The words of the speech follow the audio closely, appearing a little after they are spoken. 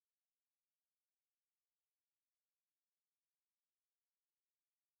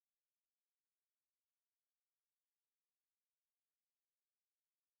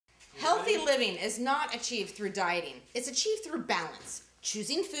Healthy living is not achieved through dieting. It's achieved through balance,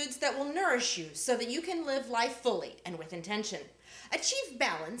 choosing foods that will nourish you so that you can live life fully and with intention. Achieve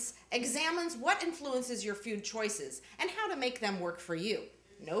balance examines what influences your food choices and how to make them work for you.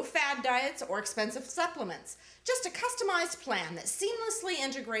 No fad diets or expensive supplements, just a customized plan that seamlessly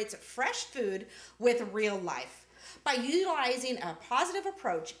integrates fresh food with real life. By utilizing a positive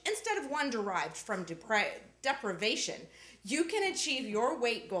approach instead of one derived from deprivation, you can achieve your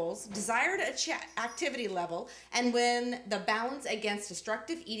weight goals, desired activity level, and win the balance against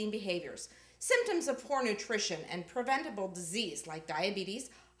destructive eating behaviors, symptoms of poor nutrition, and preventable disease like diabetes,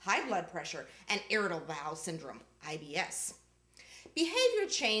 high blood pressure, and irritable bowel syndrome, IBS. Behavior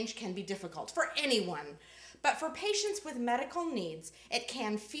change can be difficult for anyone, but for patients with medical needs, it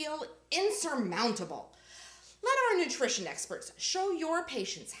can feel insurmountable. Let our nutrition experts show your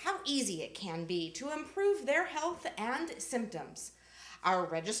patients how easy it can be to improve their health and symptoms. Our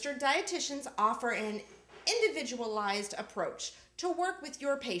registered dietitians offer an individualized approach to work with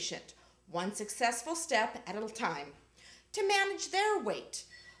your patient, one successful step at a time, to manage their weight,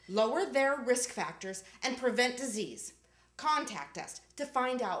 lower their risk factors, and prevent disease. Contact us to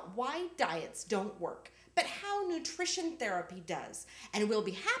find out why diets don't work, but how nutrition therapy does, and we'll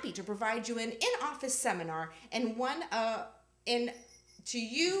be happy to provide you an in-office seminar to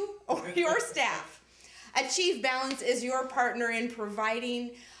you or your staff. Achieve Balance is your partner in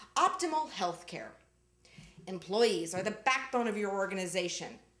providing optimal health care. Employees are the backbone of your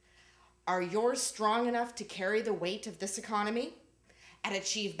organization. Are yours strong enough to carry the weight of this economy? At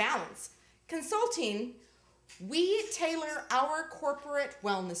Achieve Balance Consulting, we tailor our corporate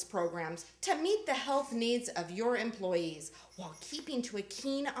wellness programs to meet the health needs of your employees while keeping to a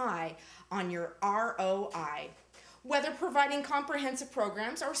keen eye on your ROI. Whether providing comprehensive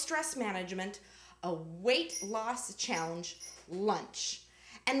programs or stress management, a weight loss challenge, lunch,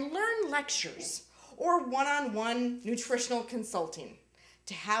 and learn lectures, or one-on-one nutritional consulting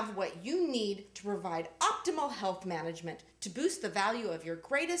to have what you need to provide optimal health management to boost the value of your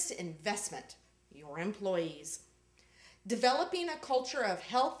greatest investment, your employees. Developing a culture of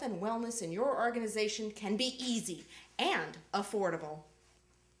health and wellness in your organization can be easy and affordable.